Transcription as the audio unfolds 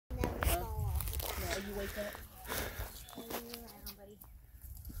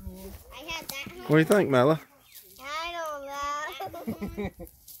What do you think, Mella? I don't know.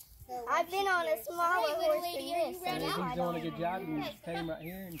 I've been on a smaller horse than this. He's doing a good job. You take him right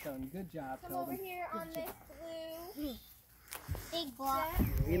here and tell him, good job. Come over here on this blue big block.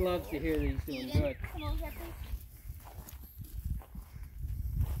 He loves to hear that he's doing good. Come over here,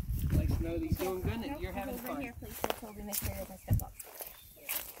 please. Like to know that he's doing good and that you're having fun. Here, please. So Toby, make sure he doesn't step up.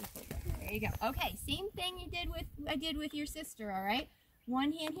 There you go. Okay, same thing I did with your sister, all right?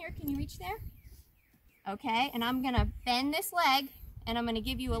 One hand here, can you reach there? Okay, and I'm gonna bend this leg and I'm gonna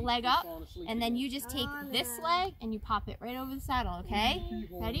give you a leg up and then you just take this leg and you pop it right over the saddle, okay?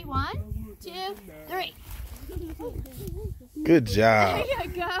 Ready? 1, 2, 3. Good job. There you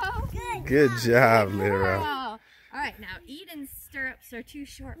go. Good job, Lyra. All right, now Eden's stirrups are too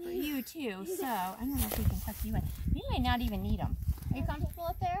short for you too, so I don't know if we can tuck you in. You might not even need them. Are you comfortable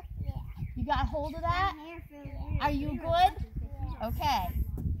up there? Yeah. You got hold of that? Are you good? Okay.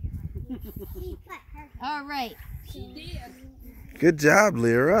 All right. Good job,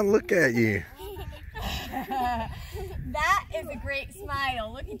 Lyra. Look at you. That is a great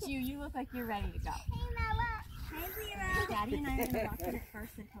smile. Look at you. You look like you're ready to go. Daddy and I are going to walk in it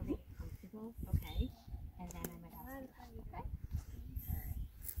first until they get comfortable, okay? And then I might ask you, okay?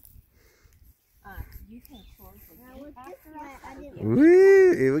 All right. You can close the gate after us.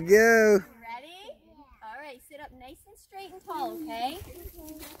 Woo, here we go. Ready? All right. Sit up nice and straight and tall, okay?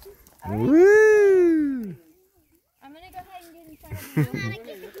 Woo. I'm going to go ahead and get in front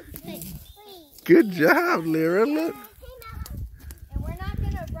of you. Good job, Lyra. Look. And we're not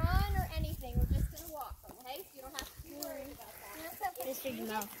going to run or anything. We're just going to walk, okay? So you don't have to worry about that. Mr.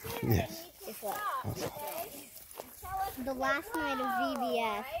 Jamal. Yes. Guess what? The last night of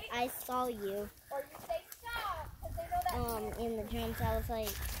VBS, I saw you in the drums. I was like,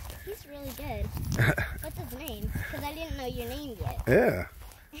 he's really good. What's his name? Because I didn't know your name yet. Yeah.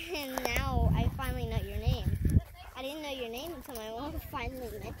 And now I finally know your name. I didn't know your name until my mom finally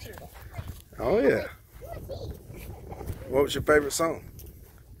mentioned it. Oh, yeah. What was your favorite song?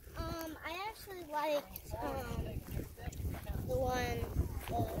 I actually liked the one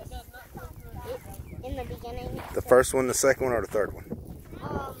in the beginning. The first one, the second one, or the third one?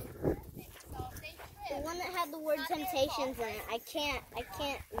 The one that had the word Temptations in it. I can't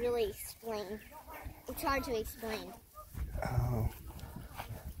really explain. It's hard to explain. Oh.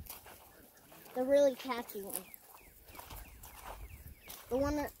 The really catchy one. The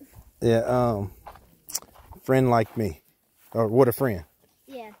one that... Yeah, Friend Like Me. Or What a Friend.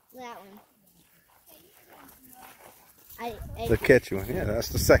 Yeah, that one. The catchy one. Yeah, that's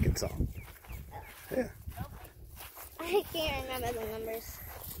the second song. Yeah. I can't remember the numbers.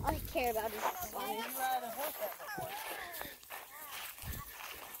 All I care about is the song.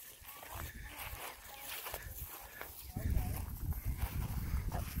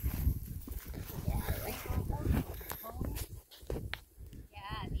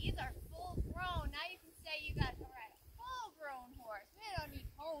 Yeah, these are full grown. Now you can say you got to ride a full grown horse. We don't need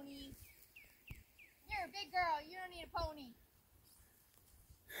ponies. You're a big girl. You don't need a pony.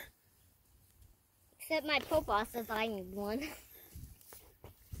 Except my Popa says I need one.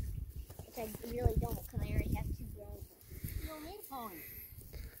 Which I really don't, because I already have 2 grown ones. You don't need a pony.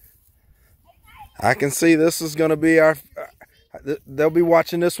 I can see this is going to be our... They'll be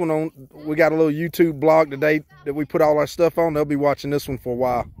watching this one on... We got a little YouTube blog today that we put all our stuff on. They'll be watching this one for a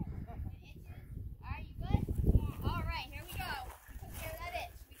while. Are you good? All right, here we go. We took care of that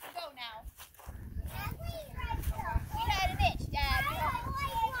itch. We can go now. We had an itch, Dad.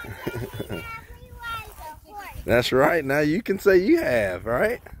 That's right. Now you can say you have,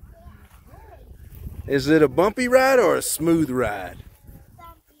 right? Is it a bumpy ride or a smooth ride?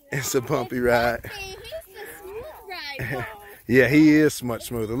 It's a bumpy ride. He's the smooth ride. Yeah, he is much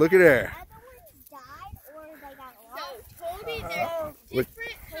smoother. Look at there. So, Toby, there's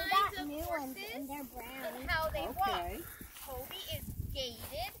different kinds of horses and how they walk. Toby is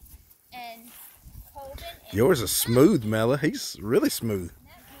gated, and Colvin is... Yours is smooth, Mella. He's really smooth.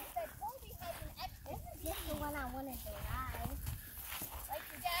 Toby has an extra speed. Like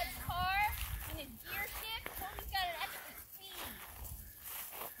your dad's car and his gear shift, Toby's got an extra speed.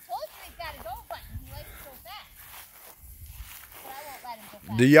 Told you he's got a go button. He likes to go fast. But I won't let him go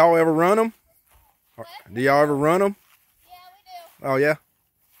fast. Do y'all ever run them? Do y'all ever run them? Yeah, we do. Oh, yeah?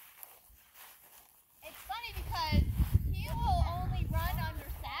 It's funny because he will only run under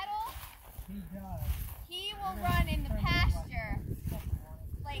saddle. He will run in the pasture.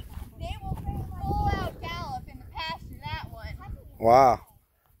 Like, they will full out gallop in the pasture, that one. Wow.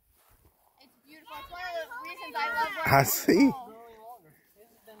 It's beautiful. It's one of the reasons I love running. I see.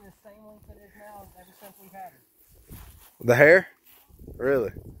 staying the same length it is now ever since we've had him. The hair? Really?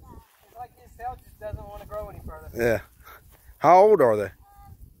 It's like his tail just doesn't want to grow any further. Yeah. How old are they?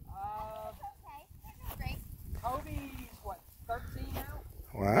 Great. Kobe's, what, 13 now?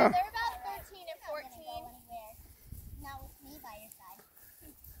 Wow. They're about 13 and 14. Not with me by your side.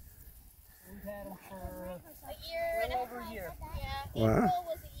 We've had him for A year and over a year. Yeah. Wow. April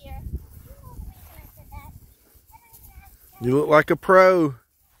was a year. You look like a pro.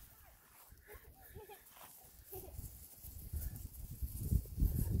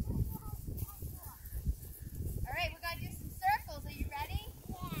 All right, we're gonna do some circles. Are you ready?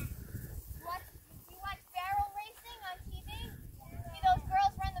 Yeah. You watch barrel racing on TV? See those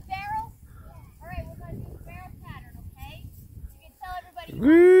girls run the barrels? All right, we're gonna do the barrel pattern, okay? You can tell everybody you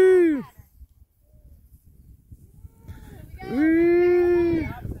Woo! want the pattern. Here we go. Woo!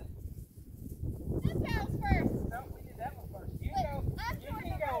 This barrel's first. No, we did that one first. You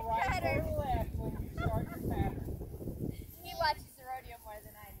can go right pattern. or left when you start your pattern. He watches the rodeo more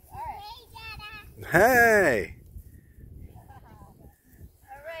than I do. All right. Hey!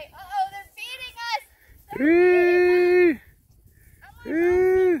 All right. Uh-oh, they're beating us. Woo!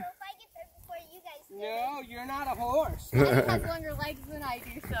 Woo! So if I get there before you guys do, No, you're not a horse. He has longer legs than I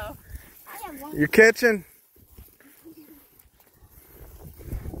do, so. I have one. You're catching?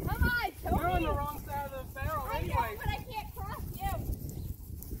 Come on, You're on Tony. the wrong side of the barrel I know, anyway. but I can't cross you.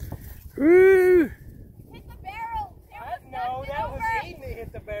 Woo!